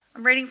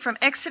I'm reading from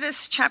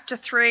Exodus chapter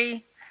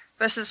 3,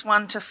 verses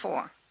 1 to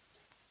 4,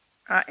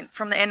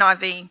 from the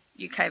NIV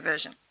UK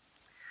version.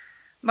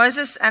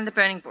 Moses and the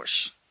burning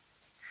bush.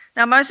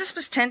 Now Moses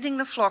was tending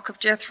the flock of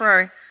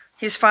Jethro,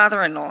 his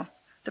father-in-law,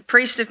 the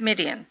priest of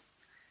Midian,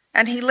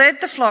 and he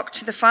led the flock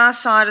to the far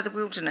side of the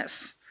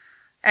wilderness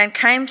and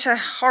came to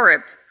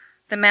Horeb,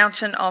 the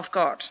mountain of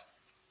God.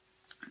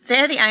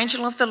 There the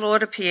angel of the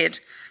Lord appeared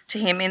to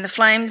him in the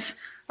flames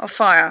of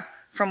fire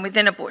from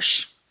within a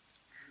bush.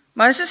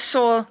 Moses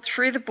saw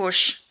that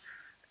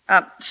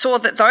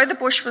though the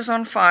bush was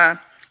on fire,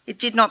 it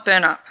did not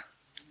burn up.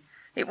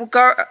 I will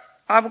go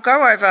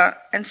over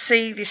and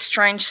see this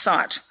strange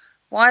sight,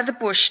 why the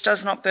bush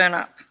does not burn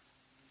up.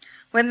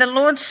 When the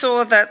Lord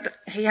saw that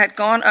he had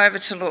gone over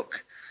to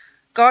look,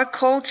 God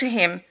called to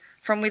him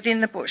from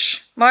within the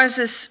bush,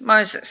 "Moses,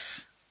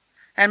 Moses."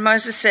 And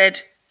Moses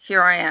said,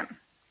 "Here I am."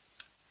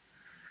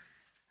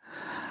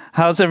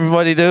 How's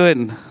everybody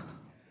doing?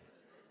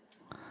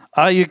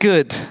 Are you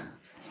good?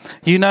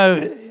 You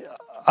know,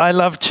 I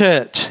love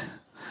church.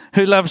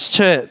 Who loves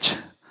church?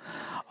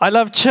 I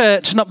love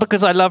church not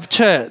because I love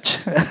church.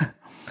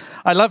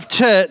 I love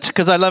church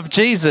because I love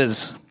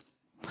Jesus.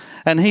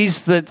 And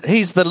he's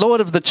the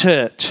Lord of the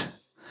church.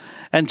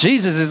 And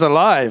Jesus is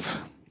alive.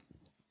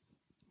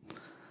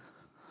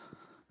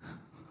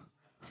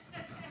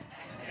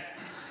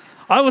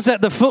 I was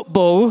at the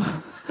football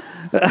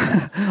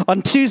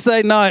on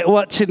Tuesday night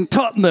watching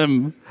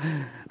Tottenham,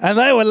 and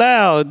they were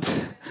loud,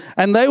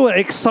 and they were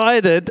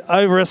excited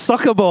over a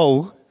soccer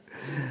ball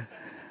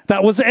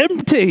that was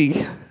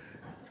empty,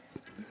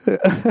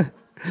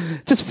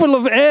 just full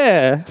of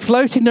air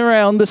floating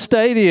around the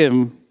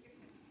stadium.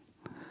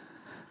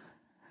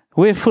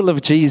 We're full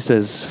of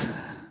Jesus,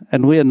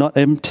 and we are not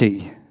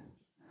empty,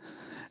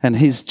 and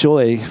his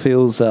joy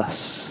fills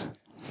us.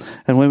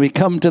 And when we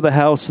come to the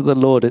house of the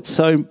Lord, it's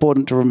so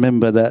important to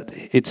remember that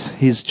it's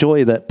his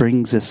joy that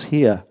brings us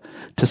here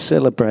to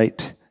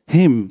celebrate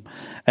him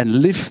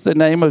and lift the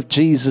name of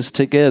Jesus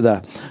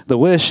together. The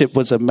worship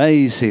was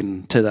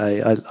amazing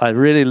today. I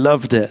really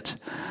loved it.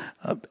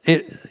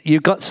 You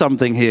got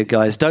something here,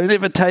 guys. Don't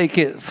ever take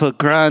it for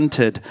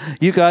granted.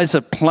 You guys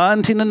are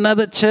planting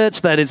another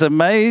church. That is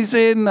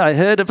amazing. I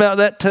heard about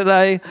that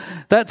today.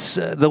 That's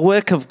the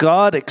work of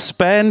God,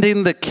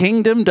 expanding the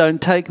kingdom. Don't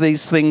take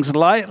these things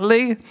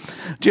lightly.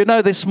 Do you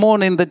know this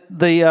morning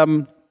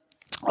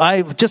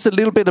just a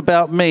little bit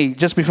about me,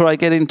 just before I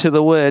get into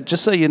the word,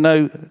 just so you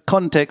know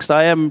context.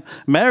 I am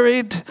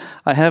married.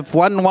 I have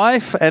one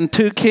wife and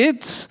 2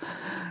 kids.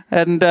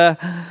 And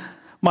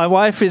my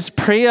wife is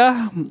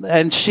Priya,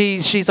 and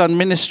she's on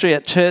ministry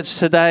at church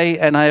today,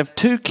 and I have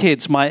 2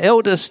 kids. My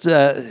eldest,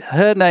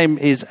 her name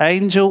is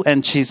Angel,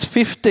 and she's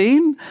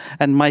 15,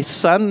 and my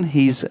son,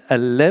 he's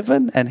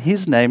 11, and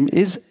his name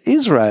is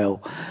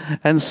Israel.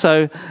 And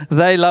so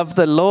they love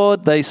the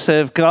Lord, they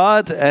serve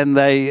God, and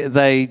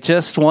they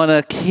just want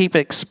to keep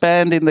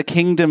expanding the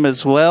kingdom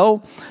as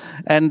well.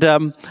 And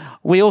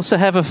we also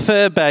have a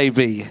fur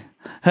baby.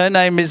 Her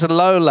name is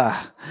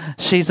Lola.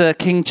 She's a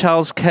King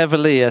Charles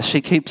Cavalier.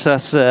 She gives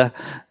us a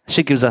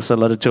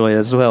lot of joy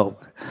as well.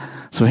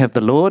 So we have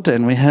the Lord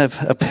and we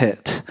have a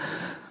pet.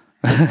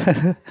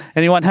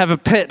 Anyone have a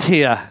pet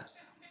here?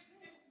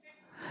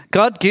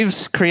 God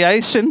gives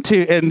creation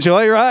to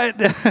enjoy, right?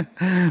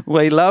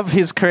 We love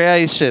his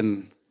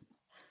creation.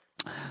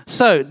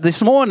 So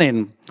this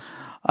morning,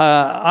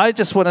 I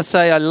just want to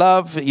say I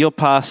love your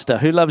pastor.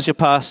 Who loves your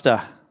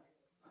pastor?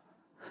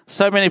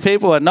 So many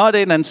people are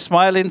nodding and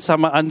smiling.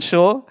 Some are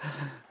unsure.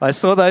 I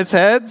saw those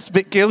hands, a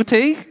bit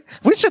guilty.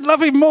 We should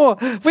love him more.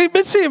 We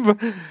miss him.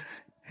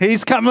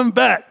 He's coming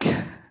back.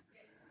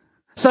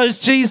 So is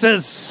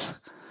Jesus.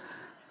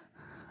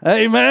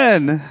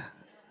 Amen.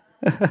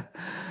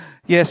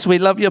 Yes, we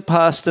love your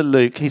pastor,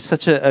 Luke. He's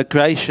such a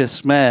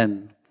gracious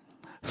man,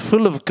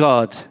 full of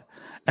God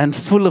and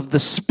full of the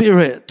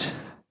Spirit.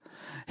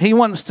 He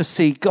wants to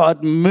see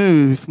God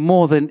move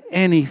more than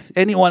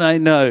anyone I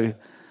know.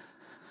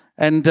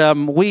 And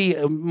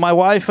my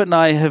wife and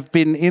I have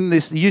been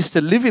used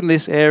to live in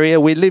this area.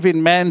 We live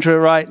in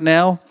Mandurah right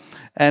now.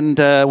 And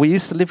we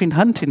used to live in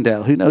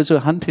Huntingdale. Who knows where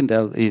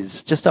Huntingdale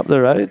is? Just up the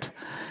road.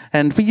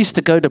 And we used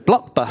to go to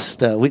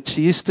Blockbuster, which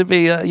used to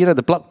be,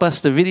 the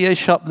Blockbuster video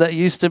shop that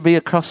used to be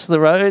across the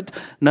road.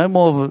 No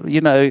more,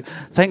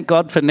 thank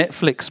God for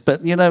Netflix.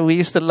 But, we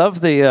used to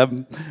love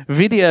the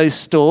video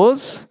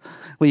stores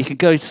where you could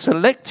go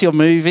select your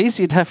movies.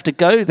 You'd have to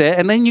go there,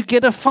 and then you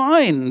get a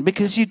fine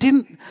because you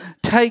didn't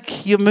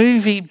take your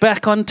movie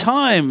back on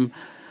time.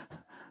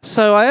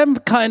 So I am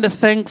kind of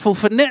thankful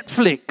for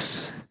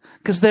Netflix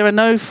because there are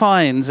no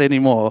fines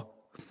anymore.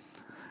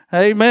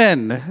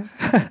 Amen.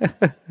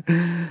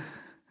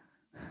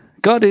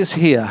 God is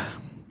here.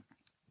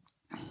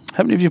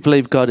 How many of you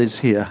believe God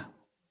is here?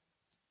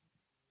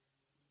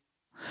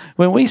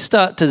 When we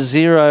start to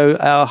zero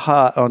our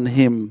heart on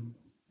him,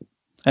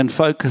 and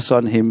focus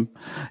on him,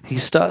 he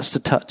starts to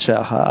touch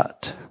our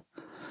heart.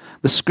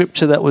 The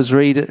scripture that was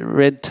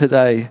read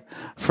today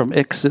from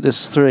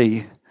Exodus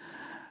 3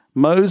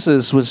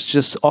 Moses was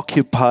just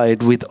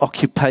occupied with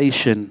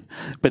occupation,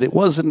 but it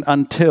wasn't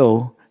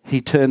until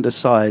he turned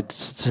aside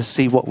to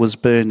see what was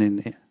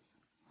burning.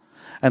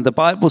 And the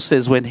Bible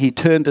says when he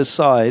turned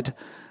aside,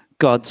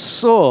 God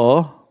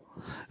saw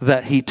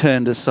that he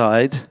turned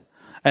aside,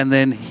 and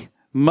then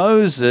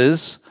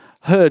Moses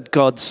heard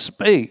God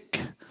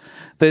speak.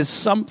 There's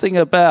something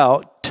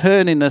about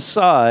turning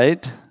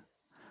aside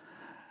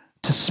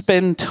to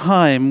spend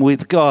time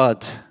with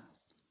God.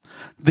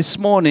 This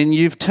morning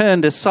you've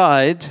turned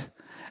aside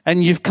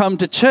and you've come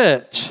to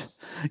church.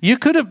 You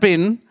could have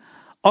been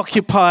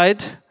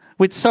occupied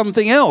with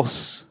something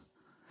else,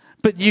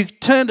 but you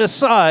turned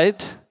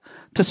aside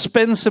to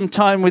spend some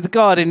time with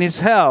God in his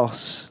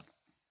house.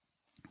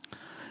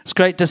 It's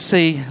great to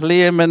see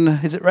Liam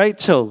and, is it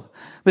Rachel,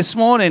 this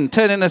morning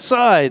turning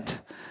aside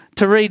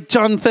to read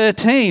John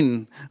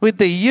 13 with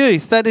the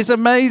youth. That is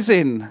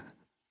amazing.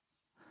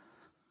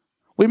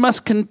 We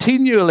must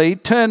continually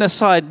turn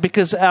aside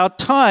because our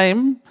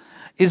time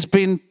is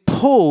being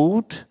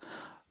pulled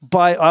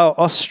by our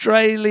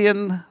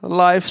Australian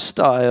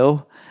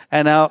lifestyle,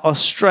 and our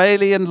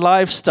Australian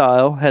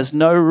lifestyle has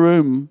no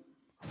room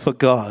for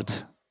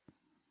God.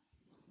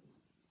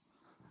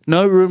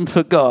 No room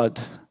for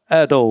God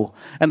at all.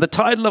 And the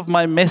title of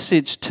my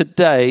message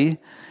today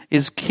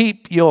is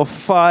Keep Your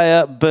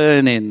Fire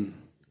Burning.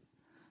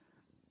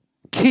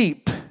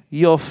 Keep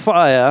your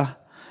fire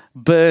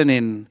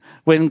burning.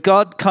 When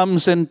God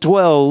comes and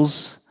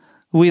dwells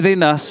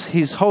within us,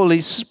 his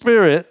Holy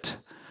Spirit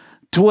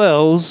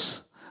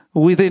dwells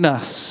within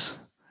us.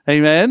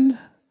 Amen?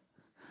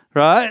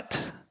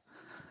 Right?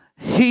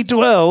 He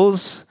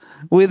dwells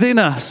within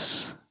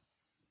us.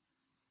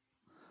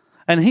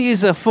 And he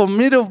is a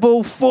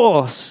formidable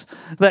force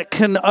that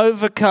can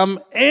overcome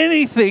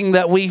anything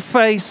that we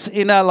face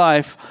in our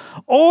life.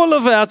 All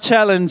of our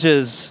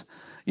challenges,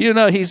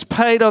 he's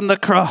paid on the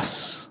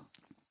cross.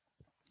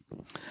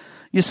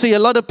 You see, a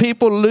lot of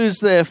people lose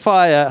their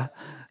fire.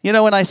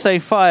 When I say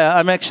fire,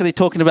 I'm actually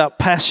talking about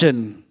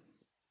passion.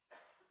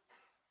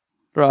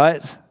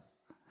 Right?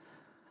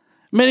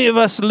 Many of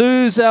us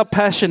lose our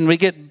passion. We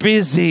get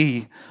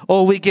busy,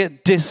 or we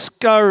get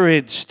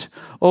discouraged,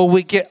 or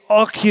we get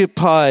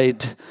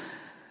occupied.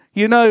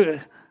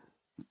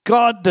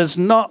 God does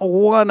not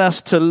want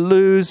us to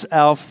lose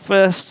our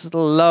first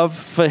love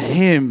for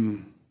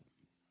him.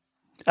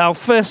 Our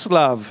first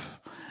love.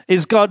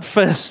 Is God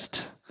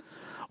first?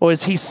 Or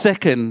is he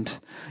second?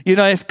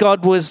 If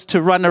God was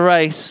to run a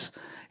race,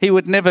 he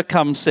would never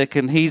come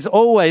second. He's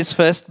always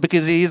first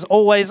because he is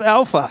always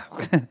Alpha.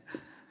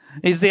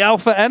 He's the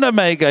Alpha and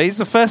Omega. He's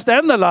the first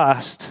and the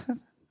last.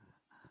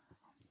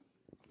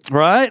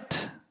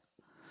 Right?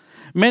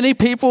 Many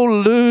people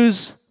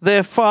lose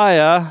their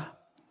fire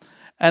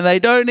and they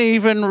don't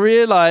even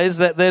realize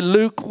that they're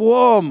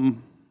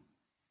lukewarm.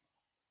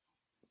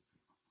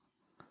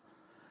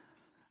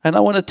 And I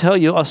want to tell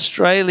you,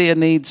 Australia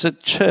needs a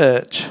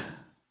church.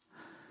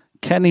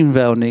 Canning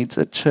Vale needs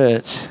a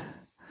church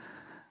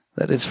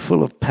that is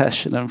full of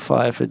passion and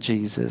fire for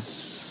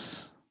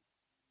Jesus.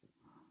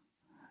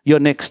 Your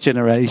next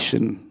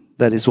generation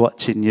that is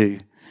watching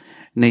you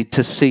need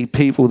to see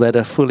people that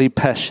are fully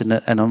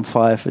passionate and on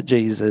fire for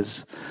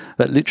Jesus,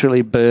 that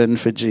literally burn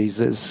for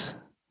Jesus,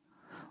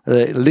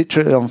 that are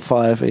literally on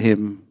fire for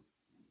him.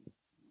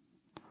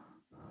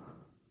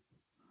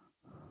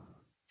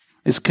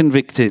 It's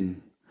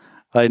convicting,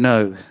 I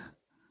know.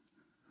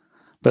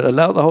 But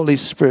allow the Holy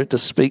Spirit to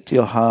speak to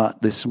your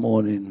heart this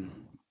morning.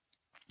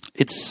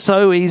 It's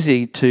so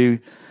easy to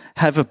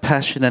have a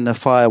passion and a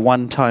fire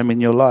one time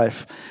in your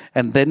life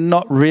and then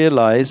not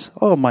realize,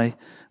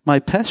 my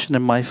passion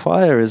and my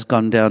fire has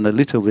gone down a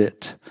little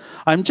bit.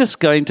 I'm just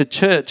going to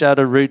church out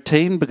of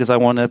routine because I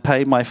want to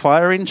pay my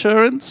fire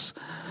insurance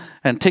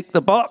and tick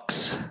the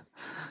box.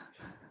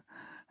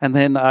 And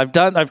then I've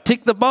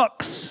ticked the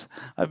box.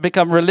 I've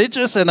become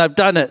religious and I've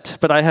done it,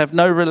 but I have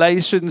no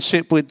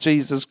relationship with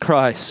Jesus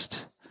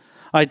Christ.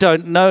 I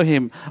don't know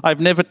him. I've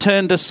never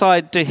turned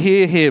aside to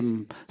hear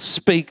him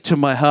speak to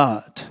my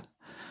heart.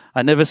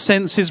 I never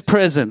sense his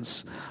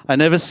presence. I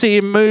never see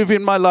him move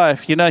in my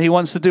life. He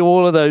wants to do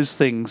all of those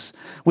things.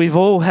 We've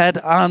all had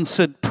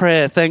answered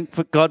prayer.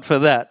 Thank God for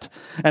that.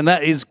 And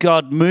that is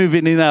God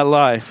moving in our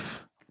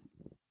life.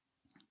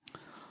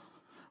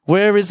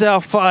 Where is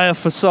our fire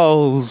for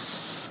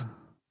souls?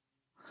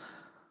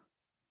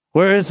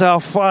 Where is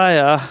our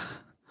fire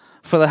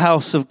for the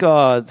house of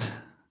God?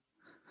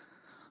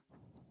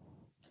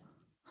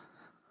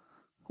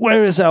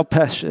 Where is our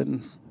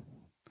passion?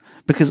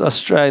 Because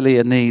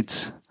Australia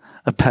needs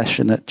a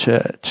passionate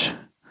church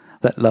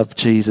that love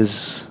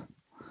Jesus,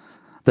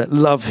 that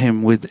love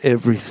him with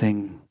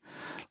everything.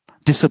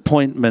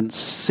 Disappointments,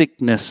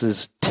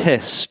 sicknesses,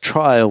 tests,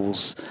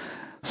 trials,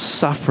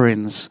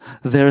 sufferings.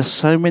 There are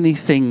so many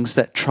things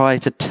that try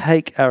to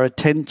take our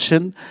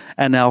attention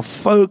and our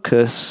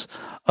focus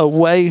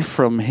away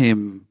from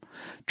him,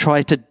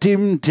 try to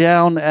dim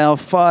down our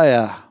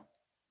fire.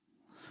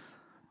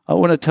 I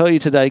want to tell you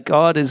today,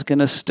 God is going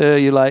to stir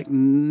you like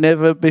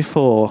never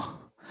before,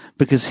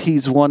 because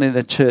he's wanting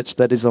a church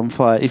that is on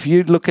fire. If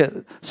you look at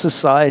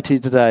society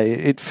today,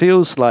 it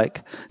feels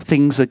like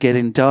things are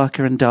getting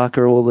darker and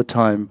darker all the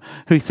time.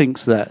 Who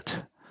thinks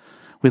that?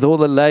 With all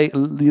the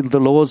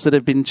laws that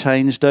have been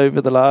changed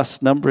over the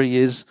last number of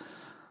years.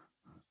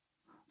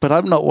 But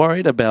I'm not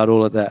worried about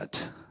all of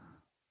that.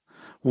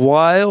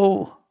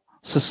 While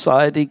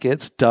society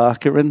gets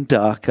darker and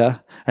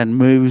darker and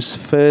moves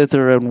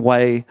further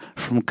away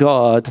from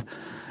God,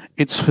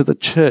 it's for the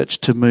church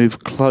to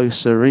move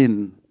closer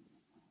in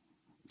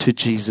to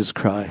Jesus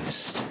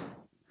Christ.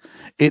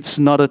 It's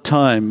not a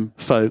time,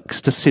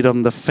 folks, to sit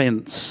on the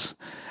fence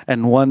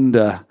and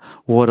wonder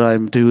what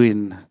I'm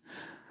doing.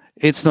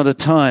 It's not a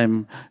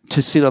time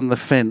to sit on the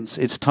fence.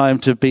 It's time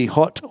to be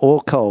hot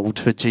or cold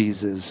for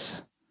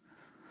Jesus.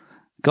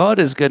 God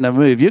is going to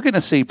move. You're going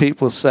to see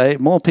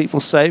more people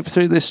saved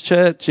through this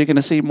church. You're going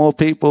to see more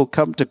people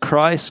come to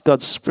Christ.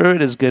 God's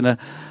Spirit is going to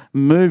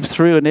move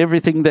through in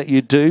everything that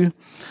you do.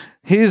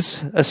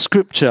 Here's a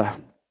scripture,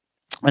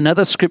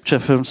 another scripture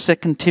from 2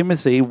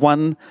 Timothy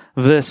 1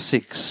 verse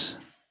 6.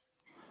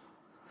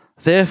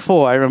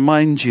 Therefore, I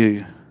remind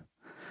you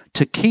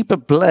to keep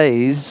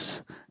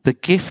ablaze the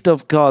gift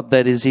of God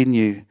that is in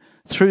you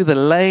through the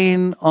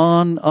laying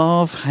on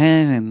of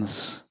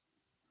hands.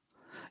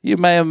 You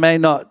may or may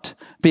not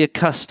be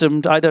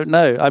accustomed. I don't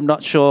know. I'm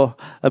not sure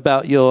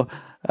about your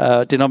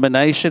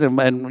denomination,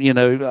 and you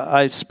know,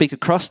 I speak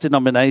across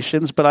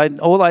denominations, but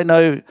all I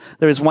know,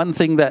 there is one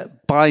thing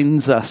that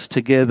binds us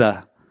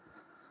together.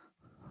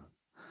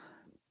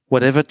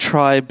 Whatever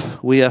tribe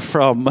we are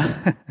from,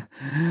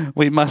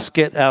 we must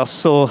get our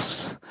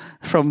source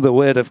from the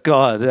Word of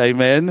God.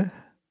 Amen.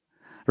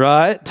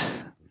 Right?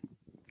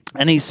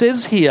 And he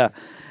says here,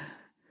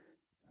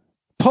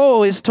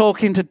 Paul is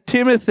talking to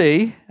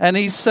Timothy, and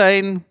he's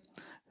saying,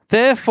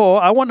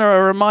 therefore, I want to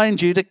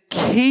remind you to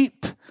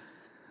keep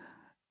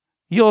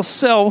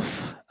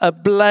yourself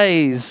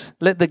ablaze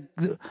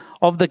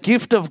of the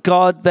gift of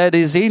God that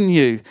is in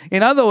you.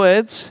 In other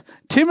words,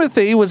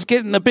 Timothy was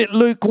getting a bit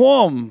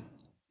lukewarm.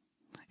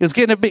 He was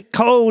getting a bit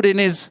cold in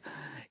his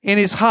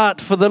heart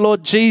for the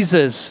Lord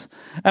Jesus.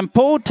 And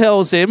Paul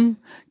tells him,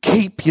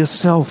 keep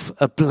yourself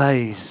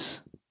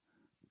ablaze.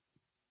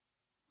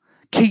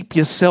 Keep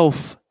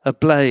yourself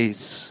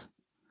ablaze.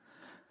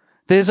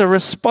 There's a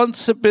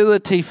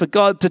responsibility for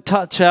God to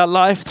touch our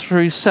life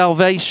through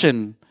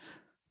salvation.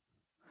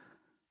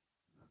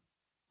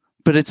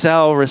 But it's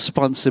our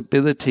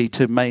responsibility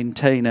to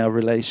maintain our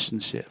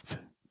relationship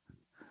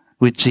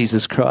with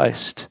Jesus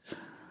Christ.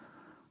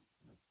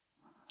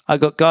 I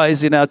got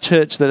guys in our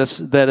church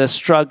that are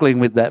struggling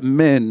with that,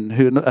 men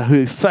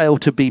who fail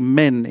to be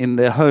men in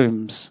their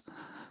homes.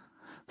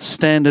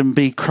 Stand and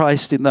be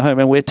Christ in the home.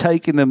 And we're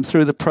taking them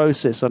through the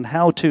process on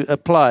how to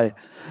apply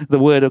the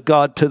Word of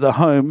God to the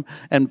home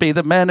and be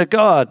the man of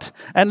God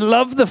and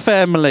love the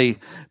family.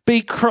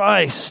 Be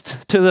Christ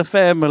to the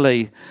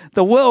family.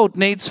 The world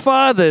needs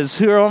fathers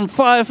who are on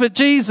fire for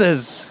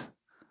Jesus.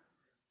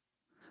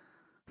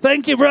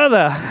 Thank you,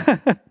 brother.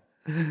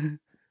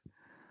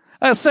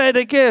 I'll say it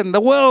again. The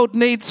world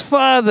needs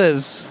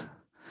fathers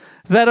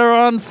that are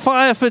on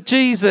fire for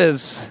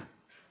Jesus.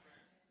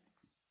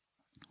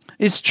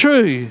 It's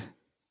true.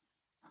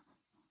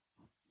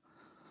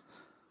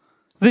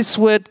 This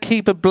word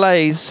keep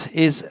ablaze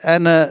is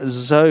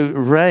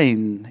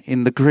anazorein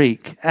in the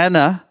Greek.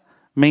 Ana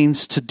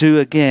means to do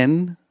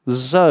again.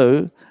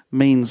 Zo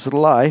means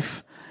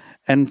life.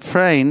 And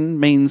phrein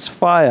means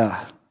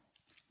fire.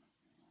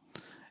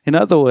 In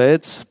other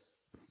words,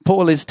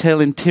 Paul is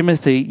telling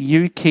Timothy,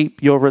 you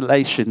keep your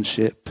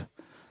relationship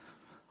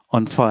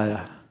on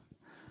fire.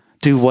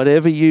 Do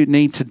whatever you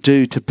need to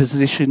do to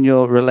position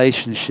your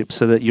relationship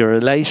so that your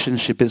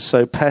relationship is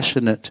so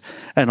passionate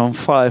and on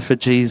fire for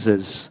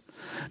Jesus.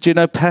 Do you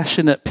know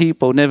passionate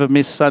people never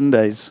miss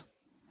Sundays?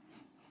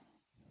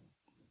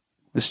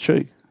 It's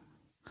true.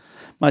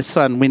 My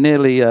son, we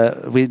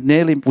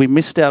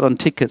missed out on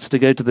tickets to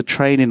go to the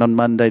training on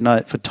Monday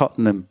night for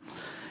Tottenham.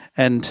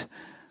 And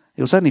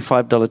it was only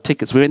 $5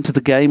 tickets. We went to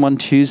the game on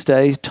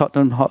Tuesday,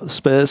 Tottenham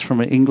Hotspurs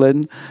from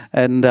England.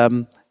 And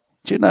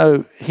do you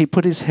know, he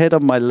put his head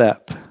on my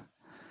lap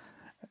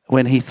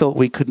when he thought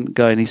we couldn't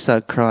go, and he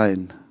started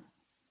crying.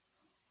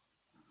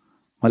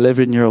 My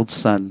 11-year-old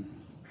son.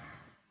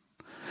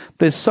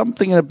 There's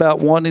something about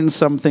wanting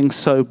something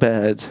so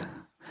bad,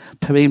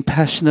 being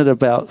passionate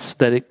about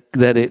that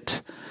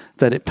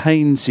it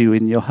pains you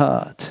in your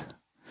heart.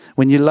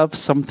 When you love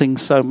something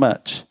so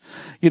much.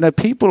 You know,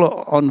 people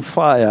are on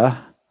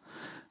fire.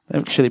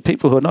 Actually,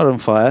 people who are not on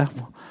fire,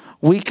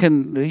 we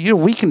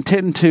can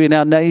tend to, in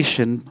our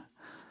nation,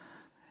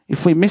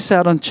 if we miss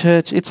out on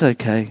church, it's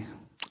okay.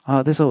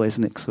 There's always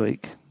next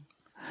week.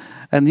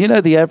 And you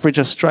know, the average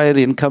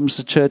Australian comes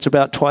to church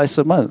about twice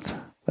a month.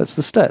 That's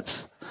the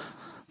stats.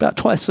 About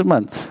twice a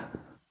month.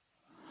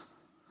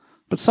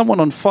 But someone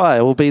on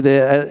fire will be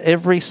there at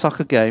every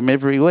soccer game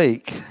every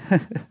week.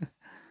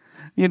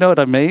 You know what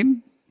I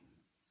mean?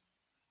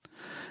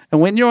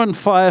 And when you're on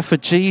fire for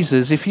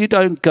Jesus, if you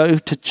don't go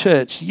to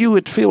church, you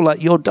would feel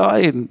like you're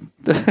dying.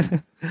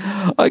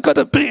 I got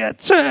to be at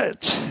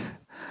church.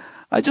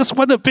 I just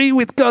want to be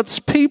with God's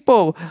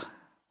people.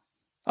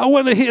 I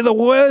want to hear the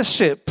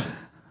worship.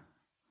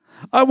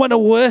 I want to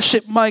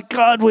worship my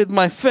God with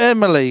my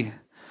family.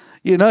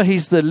 You know,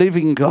 he's the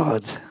living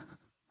God.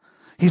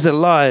 He's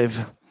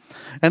alive.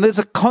 And there's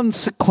a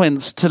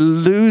consequence to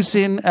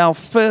losing our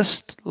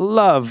first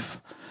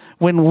love.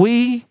 When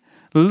we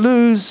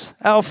lose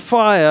our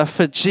fire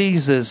for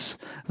Jesus,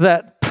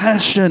 that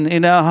passion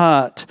in our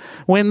heart,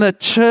 when the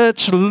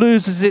church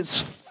loses its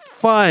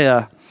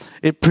fire,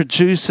 it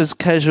produces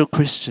casual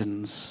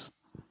Christians.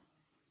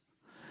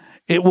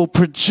 It will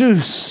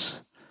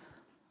produce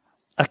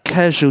a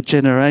casual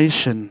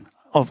generation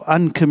of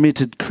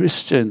uncommitted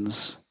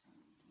Christians.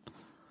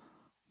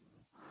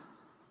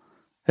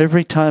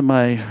 Every time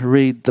I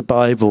read the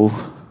Bible,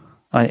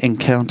 I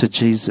encounter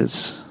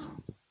Jesus.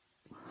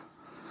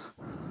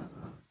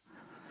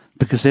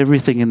 Because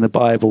everything in the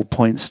Bible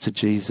points to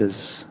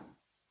Jesus.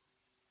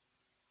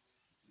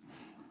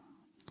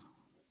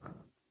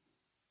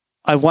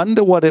 I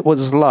wonder what it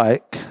was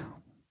like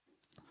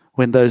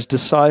when those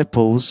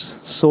disciples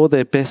saw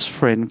their best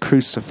friend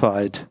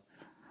crucified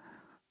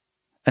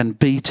and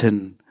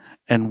beaten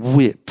and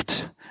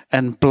whipped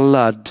and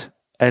blood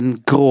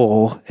and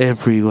gore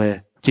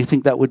everywhere. Do you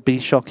think that would be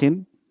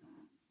shocking?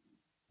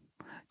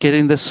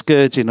 Getting the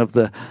scourging of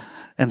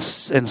and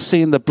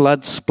seeing the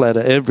blood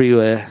splatter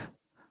everywhere.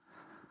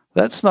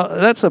 That's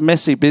a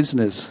messy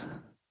business.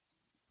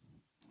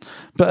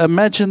 But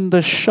imagine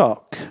the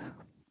shock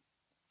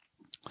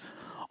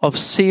of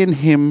seeing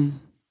him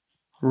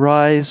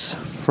rise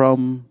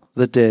from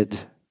the dead.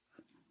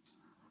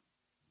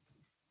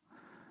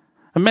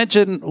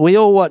 Imagine we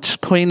all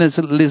watched Queen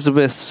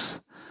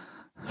Elizabeth's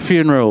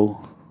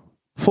funeral.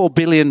 4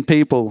 billion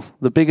people,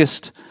 the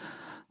biggest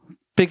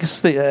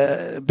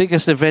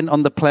event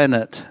on the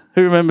planet.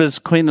 Who remembers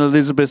Queen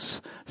Elizabeth's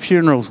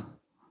funeral?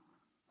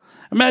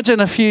 Imagine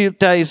a few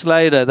days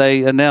later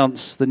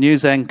the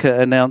news anchor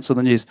announced on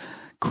the news,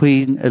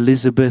 Queen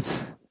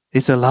Elizabeth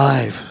is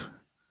alive.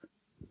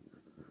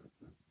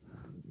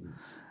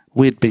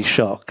 We'd be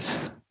shocked.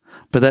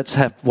 But that's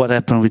what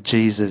happened with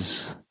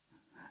Jesus.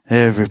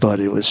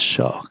 Everybody was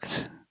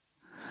shocked.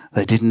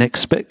 They didn't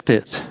expect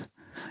it.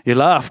 You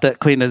laughed at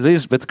Queen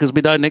Elizabeth because we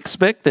don't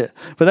expect it.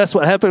 But that's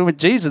what happened with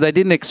Jesus. They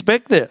didn't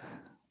expect it.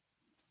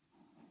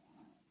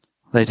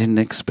 They didn't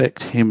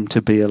expect him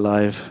to be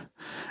alive.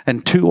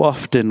 And too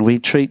often we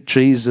treat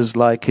Jesus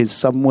like he's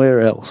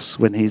somewhere else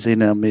when he's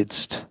in our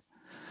midst.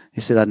 He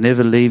said, I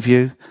never leave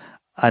you.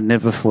 I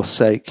never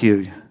forsake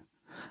you.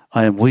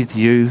 I am with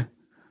you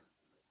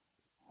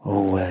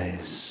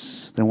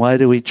always. Then why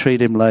do we treat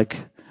him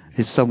like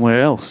he's somewhere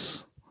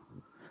else?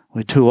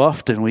 Too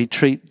often we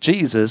treat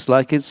Jesus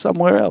like he's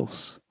somewhere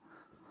else.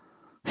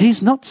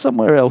 He's not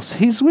somewhere else.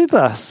 He's with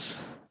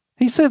us.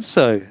 He said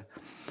so.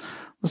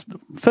 The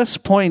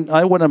first point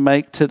I want to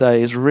make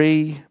today is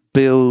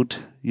rebuild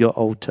your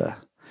altar.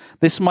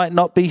 This might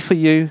not be for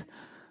you.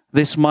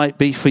 This might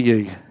be for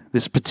you,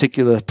 this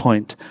particular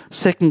point.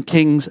 2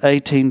 Kings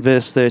 18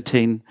 verse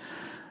 13.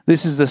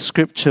 This is the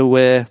scripture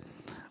where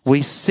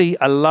we see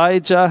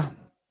Elijah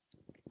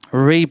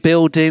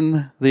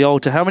rebuilding the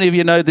altar. How many of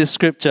you know this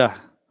scripture?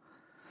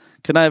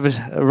 Can I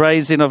have a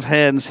raising of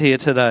hands here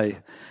today?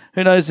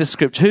 Who knows this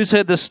scripture? Who's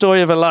heard the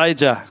story of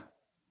Elijah?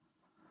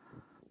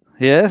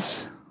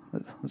 Yes?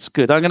 That's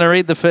good. I'm going to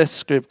read the first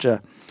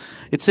scripture.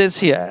 It says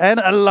here,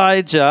 and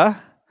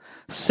Elijah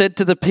said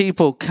to the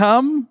people,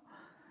 come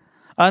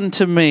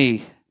unto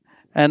me.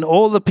 And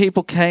all the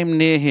people came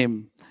near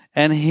him.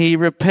 And he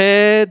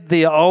repaired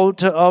the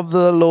altar of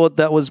the Lord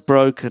that was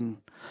broken.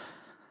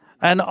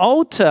 An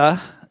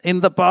altar in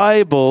the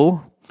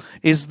Bible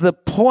is the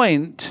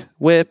point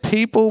where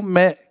people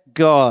met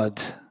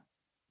God.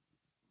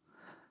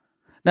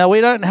 Now,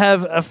 we don't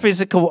have a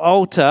physical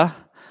altar,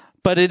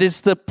 but it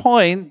is the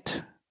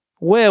point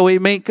where we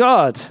meet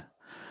God.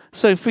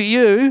 So for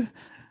you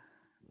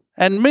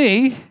and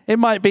me, it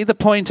might be the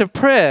point of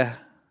prayer.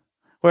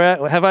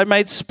 Where have I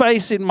made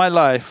space in my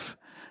life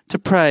to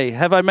pray?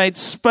 Have I made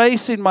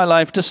space in my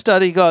life to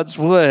study God's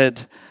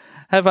word?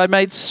 Have I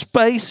made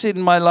space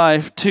in my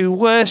life to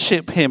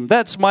worship him?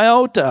 That's my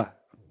altar.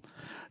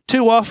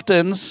 Too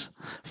often,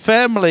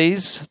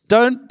 families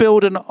don't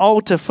build an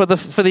altar for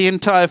the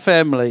entire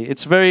family.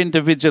 It's very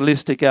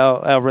individualistic,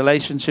 our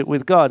relationship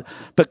with God.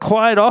 But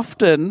quite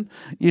often,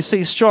 you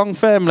see strong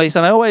families,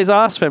 and I always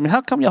ask family,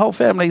 how come your whole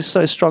family is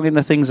so strong in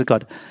the things of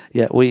God?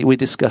 Yeah, we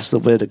discuss the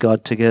word of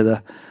God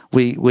together.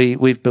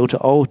 We've built an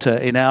altar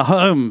in our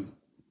home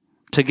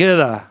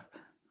together.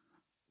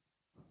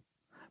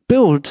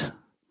 Build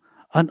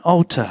an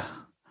altar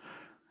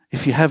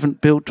if you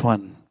haven't built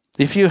one.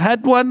 If you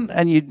had one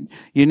and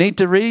you need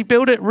to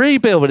rebuild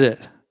it.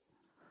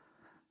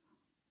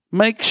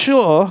 Make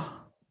sure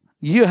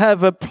you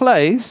have a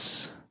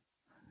place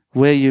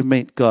where you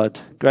meet God.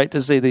 Great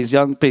to see these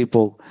young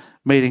people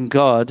meeting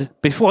God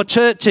before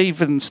church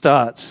even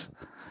starts.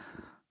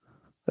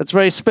 That's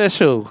very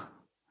special.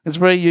 It's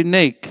very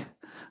unique.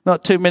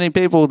 Not too many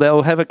people that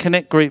will have a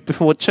connect group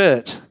before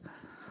church.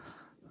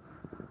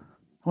 I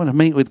want to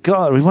meet with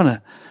God. We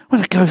want What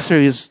I go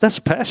through that's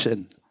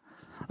passion.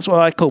 That's what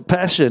I call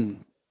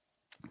passion.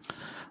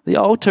 The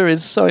altar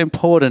is so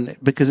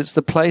important because it's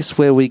the place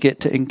where we get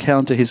to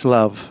encounter his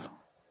love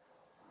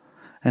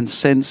and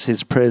sense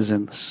his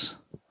presence.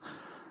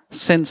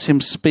 Sense him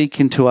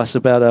speaking to us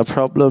about our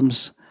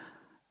problems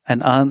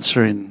and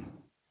answering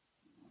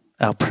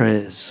our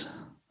prayers.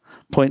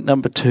 Point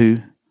number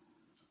 2,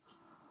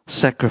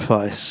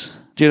 sacrifice.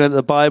 Do you know that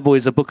the Bible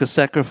is a book of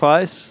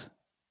sacrifice?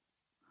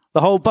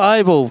 The whole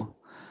Bible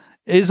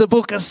is a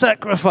book of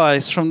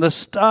sacrifice from the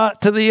start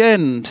to the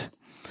end.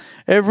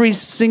 Every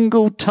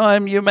single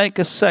time you make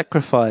a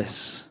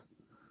sacrifice,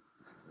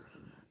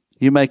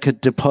 you make a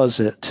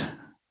deposit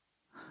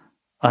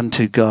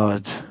unto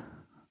God.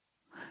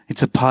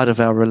 It's a part of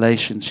our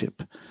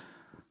relationship.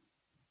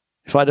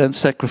 If I don't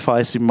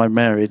sacrifice in my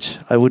marriage,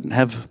 I wouldn't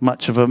have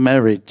much of a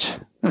marriage.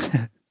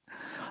 I'd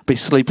be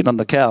sleeping on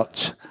the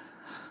couch.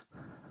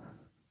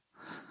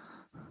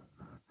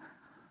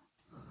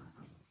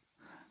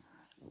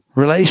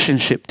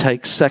 Relationship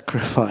takes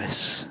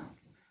sacrifice.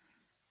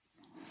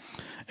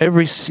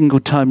 Every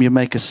single time you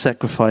make a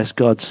sacrifice,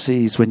 God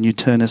sees when you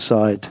turn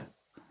aside.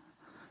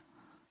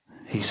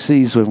 He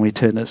sees when we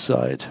turn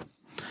aside.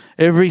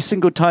 Every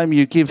single time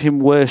you give him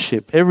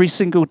worship, every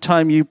single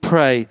time you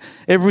pray,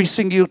 every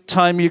single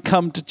time you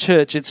come to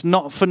church, it's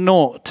not for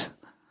naught.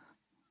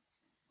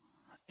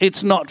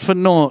 It's not for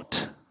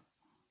naught.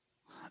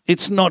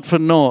 It's not for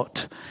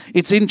naught.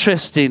 It's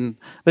interesting.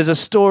 There's a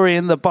story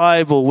in the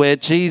Bible where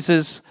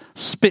Jesus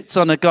spits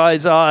on a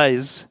guy's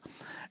eyes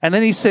and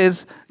then he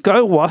says,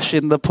 go wash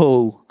in the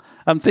pool.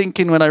 I'm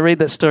thinking when I read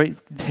that story,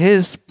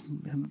 here's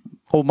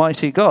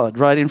Almighty God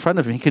right in front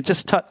of him. He could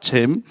just touch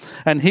him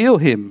and heal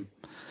him.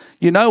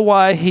 You know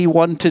why he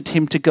wanted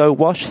him to go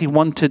wash? He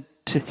wanted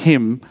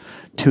him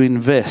to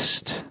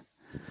invest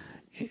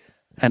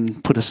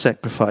and put a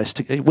sacrifice.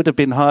 It would have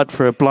been hard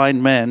for a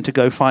blind man to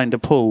go find a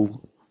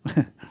pool.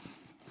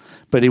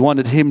 But he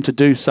wanted him to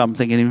do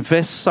something and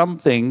invest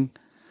something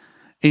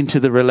into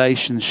the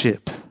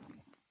relationship.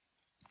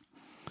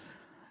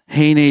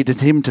 He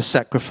needed him to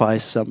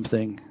sacrifice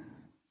something.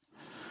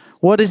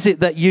 What is it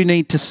that you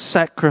need to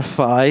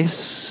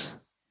sacrifice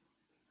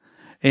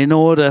in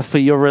order for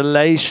your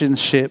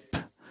relationship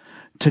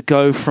to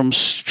go from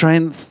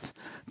strength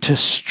to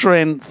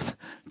strength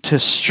to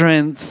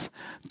strength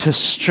to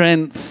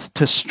strength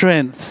to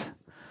strength?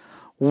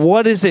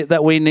 What is it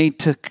that we need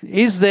to...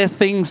 Is there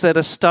things that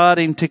are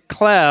starting to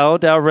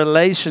cloud our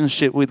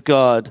relationship with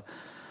God?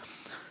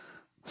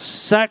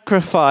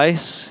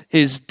 Sacrifice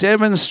is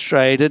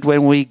demonstrated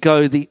when we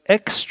go the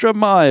extra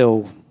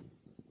mile.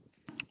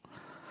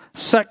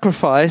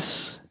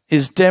 Sacrifice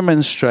is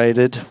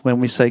demonstrated when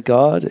we say,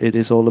 God, it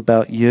is all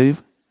about you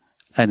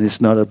and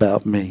it's not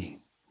about me.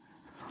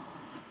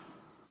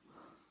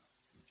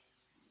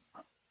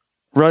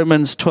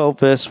 Romans 12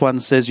 verse 1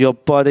 says, your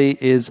body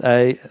is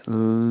a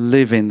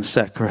living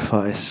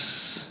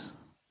sacrifice.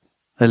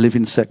 A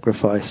living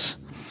sacrifice.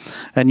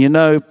 And you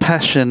know,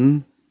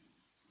 passion,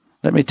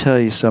 let me tell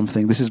you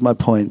something. This is my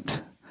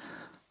point.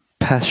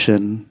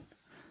 Passion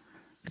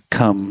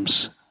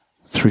comes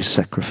through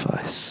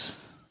sacrifice.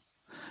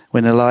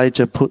 When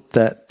Elijah put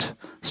that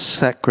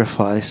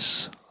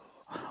sacrifice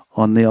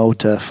on the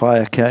altar,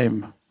 fire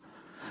came.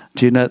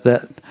 Do you know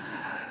that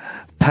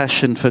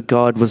passion for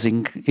God was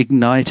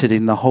ignited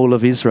in the whole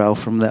of Israel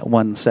from that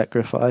one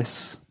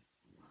sacrifice?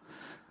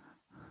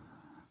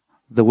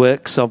 The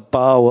works of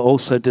Baal were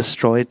also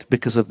destroyed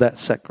because of that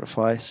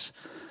sacrifice.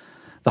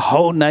 The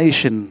whole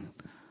nation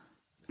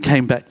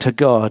came back to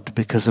God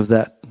because of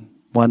that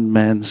one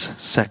man's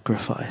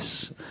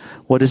sacrifice.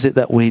 What is it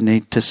that we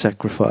need to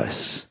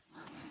sacrifice?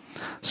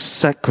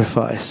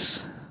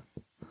 Sacrifice.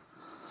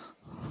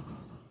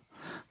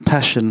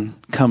 Passion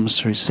comes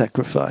through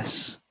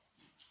sacrifice.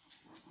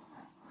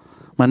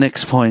 My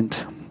next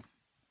point.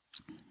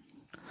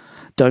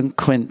 Don't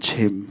quench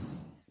him.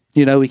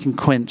 You know, we can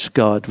quench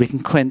God. We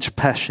can quench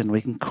passion.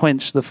 We can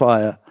quench the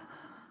fire.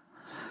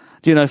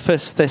 Do you know 1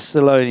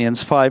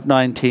 Thessalonians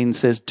 5:19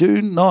 says,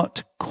 do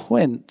not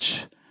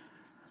quench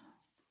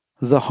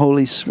the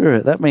Holy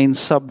Spirit. That means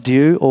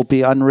subdue or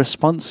be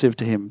unresponsive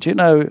to him. Do you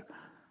know,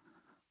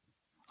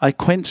 I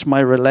quench my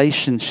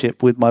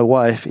relationship with my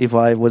wife if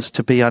I was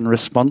to be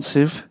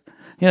unresponsive.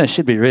 You know,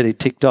 she'd be really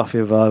ticked off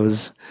if I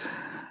was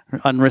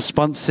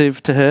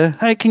unresponsive to her.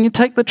 Hey, can you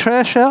take the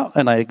trash out?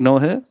 And I ignore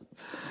her.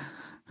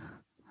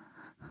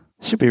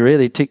 She'd be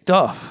really ticked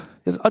off.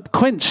 I'd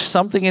quench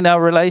something in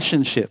our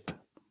relationship.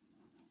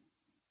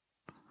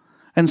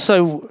 And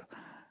so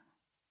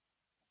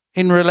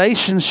in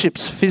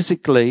relationships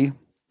physically,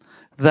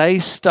 they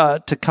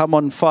start to come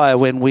on fire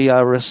when we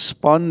are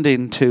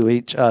responding to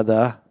each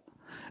other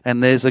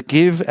and there's a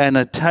give and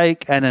a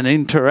take and an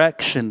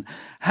interaction.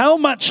 How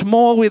much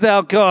more with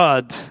our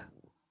God?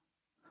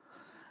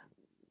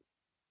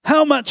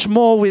 How much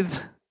more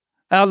with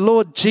our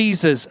Lord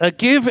Jesus? A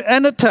give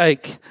and a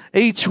take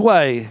each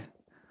way.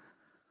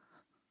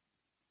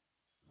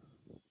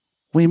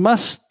 We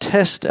must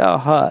test our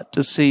heart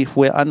to see if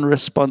we're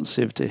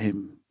unresponsive to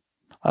him.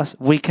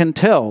 We can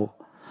tell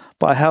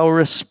by how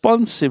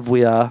responsive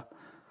we are.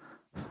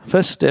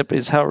 First step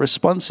is how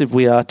responsive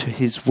we are to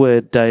his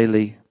word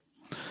daily.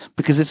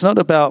 Because it's not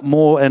about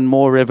more and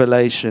more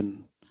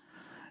revelation.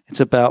 It's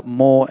about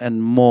more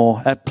and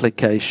more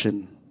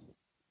application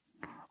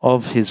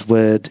of his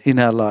word in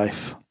our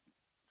life.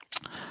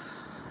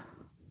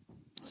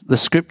 The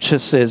scripture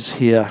says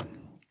here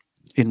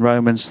in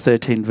Romans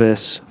 13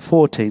 verse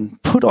 14,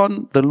 put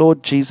on the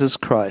Lord Jesus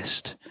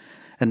Christ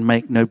and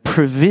make no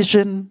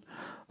provision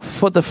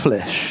for the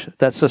flesh.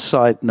 That's a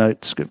side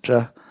note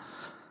scripture.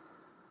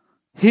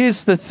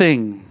 Here's the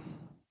thing.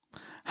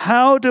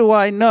 How do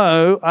I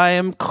know I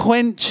am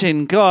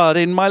quenching God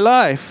in my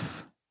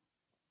life?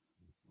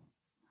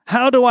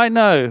 How do I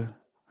know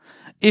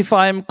if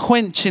I am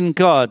quenching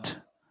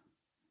God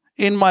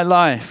in my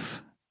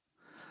life?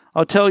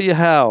 I'll tell you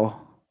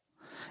how.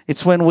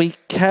 It's when we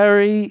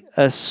carry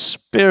a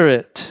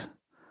spirit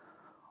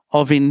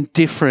of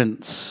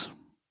indifference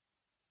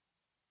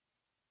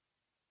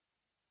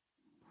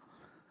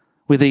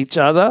with each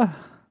other,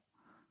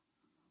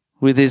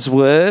 with his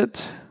word,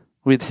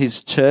 with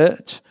his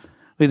church,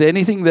 with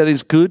anything that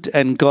is good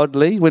and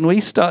godly. When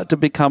we start to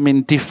become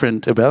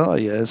indifferent about, oh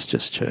yeah, it's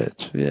just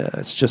church. Yeah,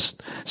 it's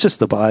just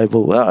the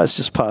Bible. Well, it's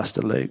just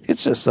Pastor Luke.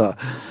 It's just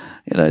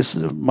it's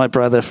my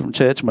brother from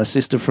church, my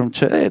sister from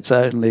church. It's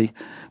only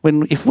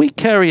if we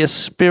carry a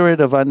spirit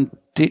of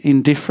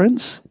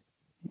indifference,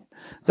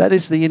 that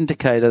is the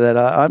indicator that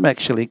I'm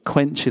actually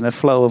quenching a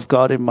flow of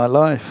God in my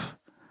life,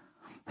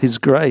 his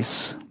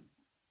grace.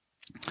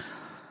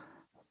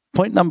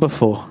 Point number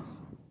 4.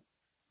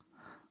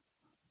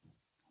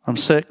 I'm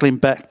circling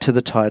back to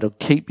the title,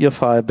 Keep Your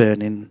Fire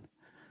Burning.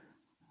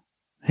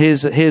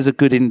 Here's a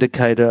good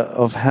indicator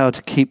of how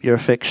to keep your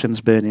affections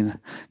burning.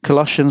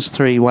 Colossians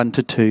 3,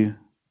 1-2.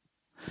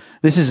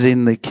 This is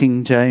in the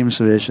King James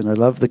Version. I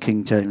love the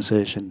King James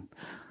Version.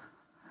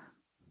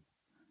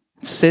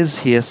 It says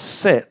here,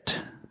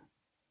 set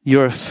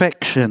your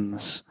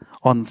affections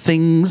on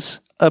things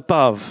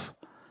above,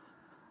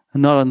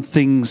 not on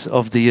things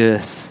of the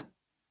earth.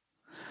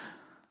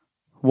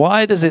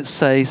 Why does it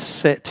say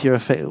set your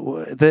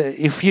affection?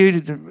 If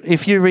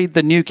you read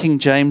the New King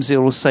James, it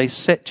will say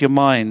set your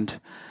mind.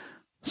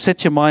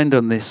 Set your mind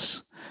on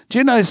this. Do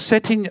you know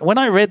when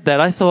I read that,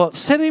 I thought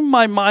setting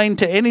my mind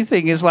to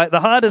anything is like the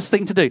hardest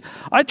thing to do.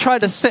 I try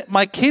to set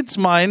my kids'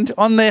 mind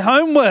on their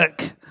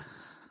homework.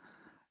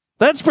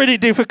 That's pretty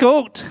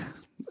difficult.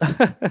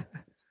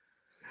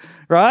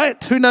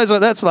 Right? Who knows what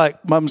that's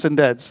like, mums and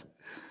dads?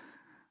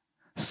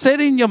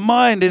 Setting your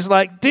mind is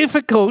like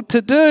difficult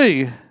to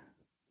do.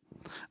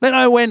 Then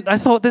I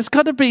thought, there's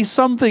got to be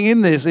something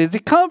in this.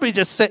 It can't be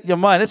just set your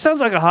mind. It sounds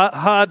like a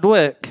hard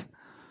work.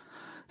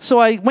 So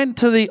I went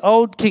to the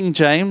old King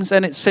James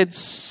and it said,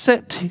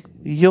 set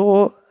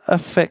your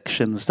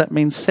affections. That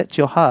means set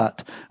your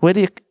heart. Where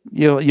do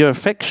your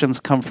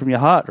affections come from? Your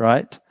heart,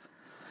 right?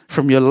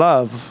 From your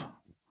love,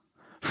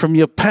 from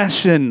your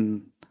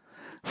passion.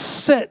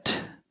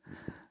 Set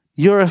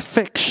your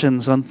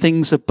affections on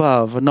things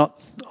above and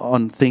not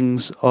on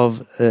things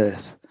of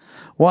earth.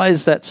 Why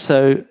is that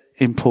so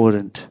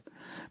important?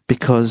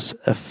 Because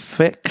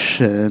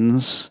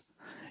affections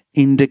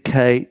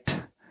indicate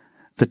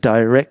the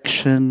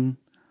direction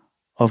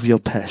of your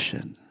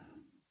passion.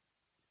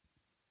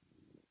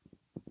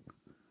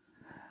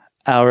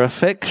 Our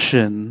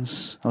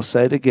affections, I'll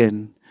say it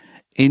again,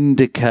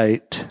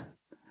 indicate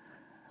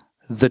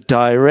the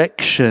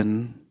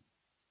direction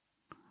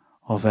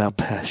of our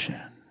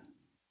passion.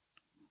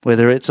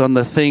 Whether it's on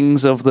the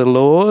things of the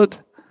Lord,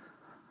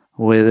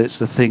 whether it's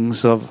the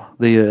things of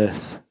the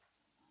earth.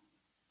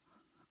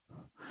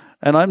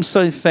 And I'm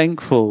so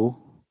thankful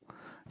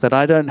that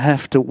I don't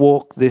have to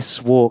walk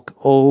this walk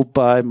all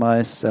by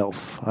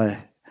myself.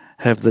 I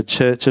have the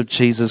Church of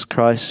Jesus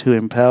Christ who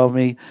empower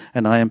me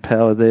and I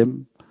empower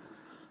them.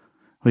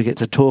 We get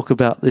to talk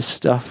about this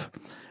stuff.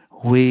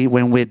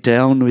 When we're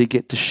down, we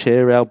get to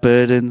share our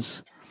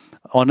burdens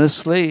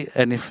honestly.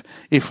 And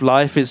if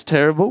life is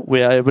terrible,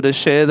 we're able to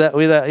share that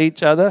with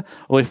each other.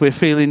 Or if we're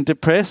feeling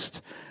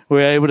depressed,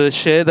 we're able to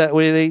share that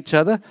with each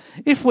other.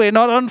 If we're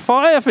not on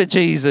fire for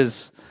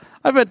Jesus,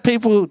 I've had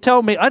people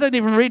tell me, I don't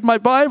even read my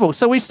Bible.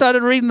 So we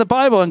started reading the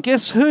Bible, and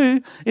guess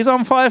who is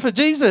on fire for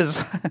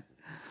Jesus?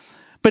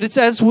 But it's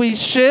as we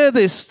share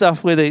this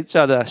stuff with each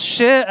other,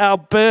 share our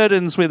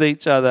burdens with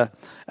each other,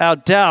 our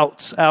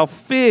doubts, our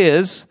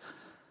fears,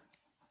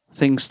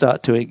 things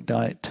start to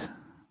ignite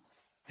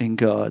in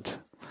God.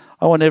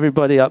 I want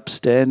everybody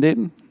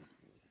upstanding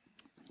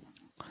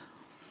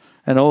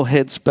and all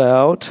heads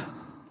bowed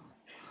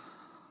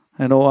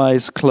and all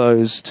eyes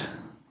closed.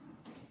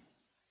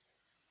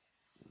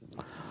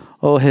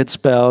 All heads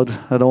bowed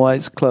and all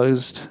eyes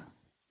closed.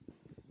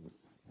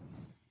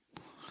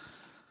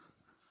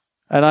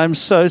 And I'm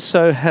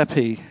so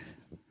happy.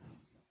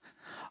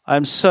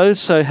 I'm so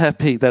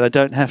happy that I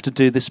don't have to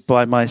do this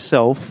by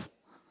myself,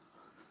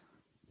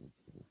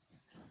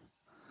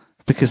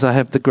 because I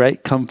have the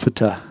great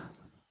Comforter,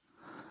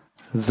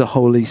 the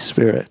Holy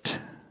Spirit.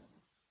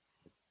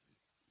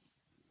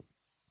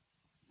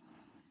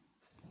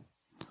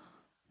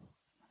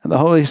 And The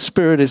Holy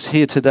Spirit is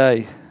here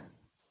today.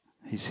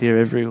 He's here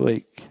every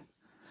week.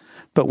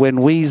 But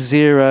when we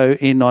zero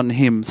in on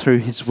him through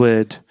his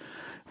word,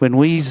 when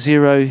we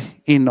zero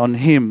in on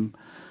him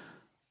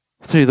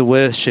through the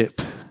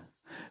worship,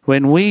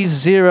 when we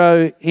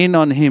zero in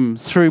on him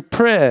through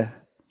prayer,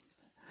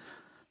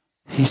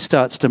 he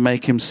starts to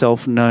make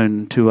himself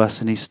known to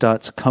us and he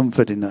starts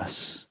comforting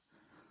us.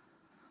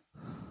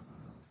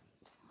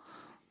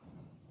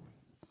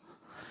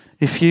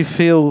 If you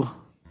feel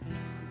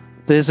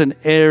there's an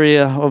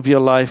area of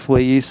your life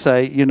where you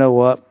say, you know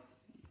what,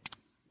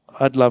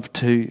 I'd love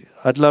to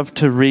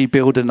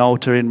rebuild an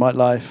altar in my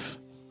life.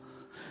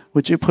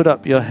 Would you put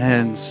up your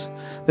hands?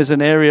 There's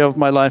an area of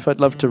my life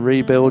I'd love to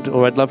rebuild,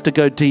 or I'd love to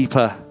go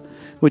deeper.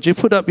 Would you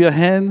put up your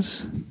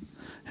hands?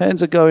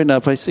 Hands are going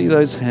up. I see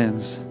those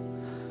hands.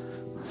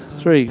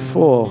 3,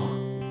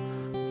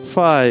 4,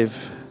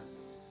 5.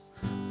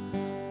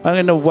 I'm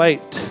going to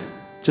wait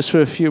just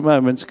for a few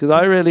moments because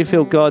I really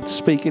feel God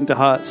speaking to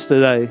hearts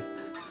today.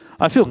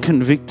 I feel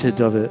convicted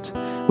of it.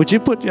 Would you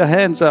put your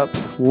hands up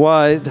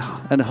wide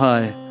and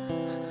high?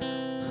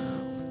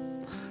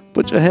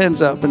 Put your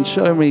hands up and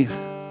show me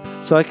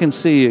so I can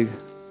see you.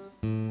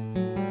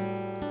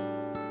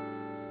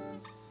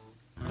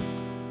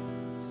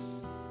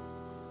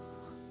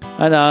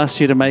 And I ask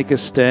you to make a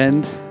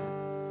stand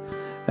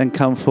and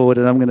come forward,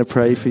 and I'm going to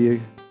pray for you.